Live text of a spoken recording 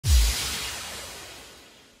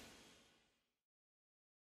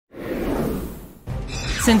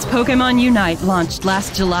Since Pokémon Unite launched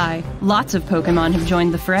last July, lots of Pokémon have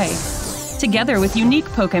joined the fray, together with unique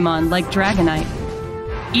Pokémon like Dragonite,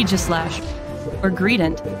 Aegislash, or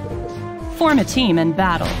Greedent. Form a team and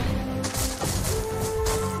battle.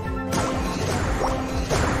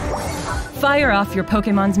 Fire off your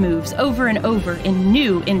Pokémon's moves over and over in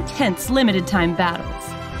new, intense, limited-time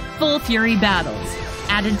battles. Full Fury Battles,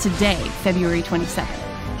 added today, February 27th.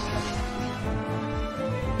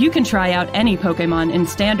 You can try out any Pokémon in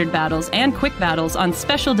standard battles and quick battles on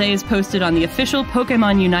special days posted on the official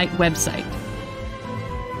Pokémon Unite website.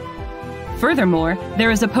 Furthermore, there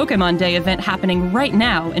is a Pokémon Day event happening right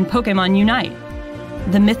now in Pokémon Unite.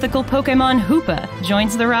 The mythical Pokémon Hoopa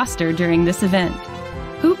joins the roster during this event.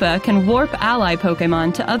 Hoopa can warp ally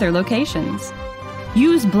Pokémon to other locations.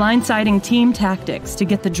 Use blindsiding team tactics to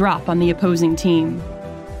get the drop on the opposing team.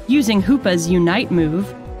 Using Hoopa's Unite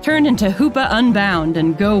move, turn into Hoopa Unbound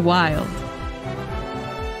and go wild.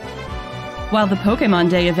 While the Pokémon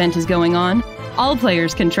Day event is going on, all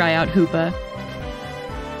players can try out Hoopa.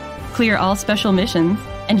 Clear all special missions,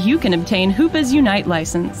 and you can obtain Hoopa's Unite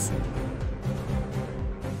license.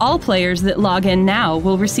 All players that log in now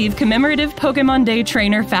will receive commemorative Pokémon Day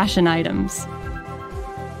trainer fashion items.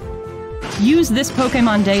 Use this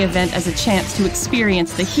Pokémon Day event as a chance to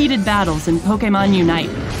experience the heated battles in Pokémon Unite.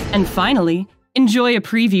 And finally, enjoy a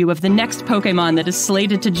preview of the next Pokémon that is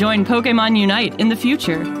slated to join Pokémon Unite in the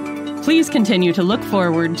future. Please continue to look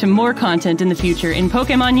forward to more content in the future in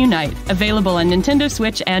Pokémon Unite, available on Nintendo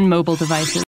Switch and mobile devices.